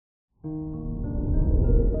Good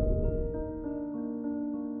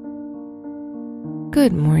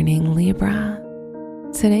morning, Libra.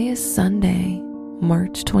 Today is Sunday,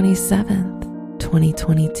 March 27th,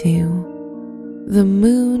 2022. The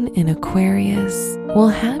moon in Aquarius will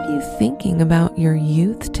have you thinking about your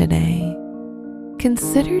youth today.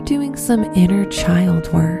 Consider doing some inner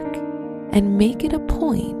child work and make it a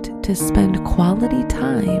point to spend quality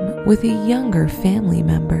time with a younger family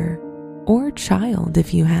member or child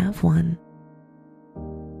if you have one.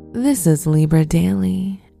 This is Libra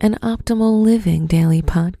Daily, an optimal living daily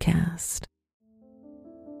podcast.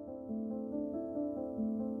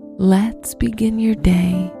 Let's begin your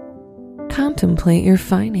day. Contemplate your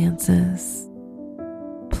finances.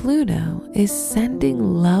 Pluto is sending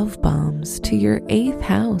love bombs to your 8th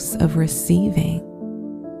house of receiving,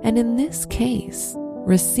 and in this case,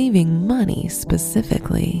 receiving money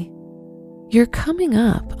specifically. You're coming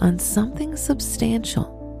up on something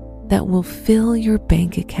substantial that will fill your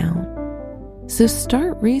bank account. So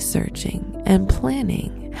start researching and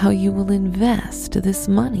planning how you will invest this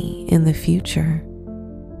money in the future.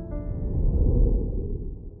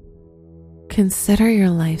 Consider your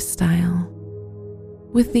lifestyle.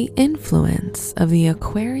 With the influence of the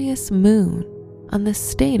Aquarius moon on the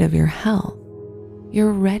state of your health,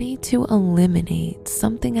 you're ready to eliminate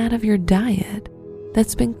something out of your diet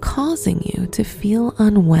that's been causing you to feel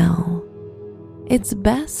unwell. It's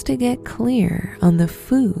best to get clear on the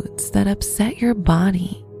foods that upset your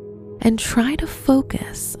body and try to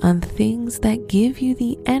focus on things that give you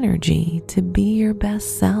the energy to be your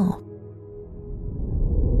best self.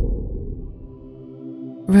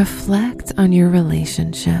 Reflect on your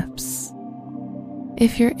relationships.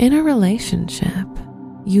 If you're in a relationship,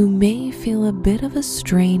 you may feel a bit of a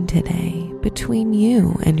strain today between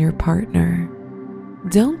you and your partner.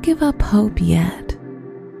 Don't give up hope yet.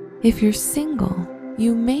 If you're single,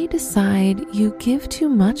 you may decide you give too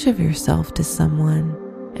much of yourself to someone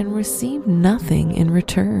and receive nothing in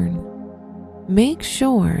return. Make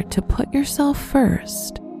sure to put yourself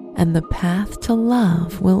first, and the path to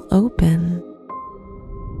love will open.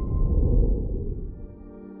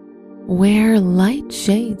 Wear light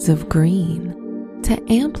shades of green to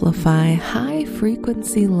amplify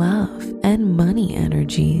high-frequency love and money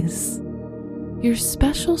energies. Your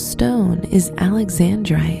special stone is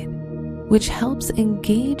alexandrite, which helps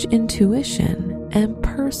engage intuition and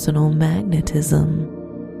personal magnetism.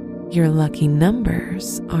 Your lucky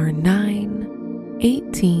numbers are 9,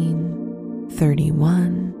 18,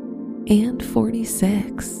 31, and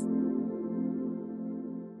 46.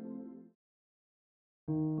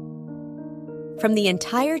 From the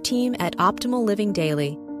entire team at Optimal Living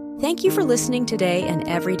Daily, thank you for listening today and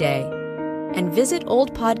every day. And visit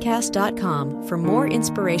oldpodcast.com for more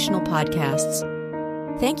inspirational podcasts.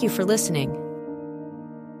 Thank you for listening.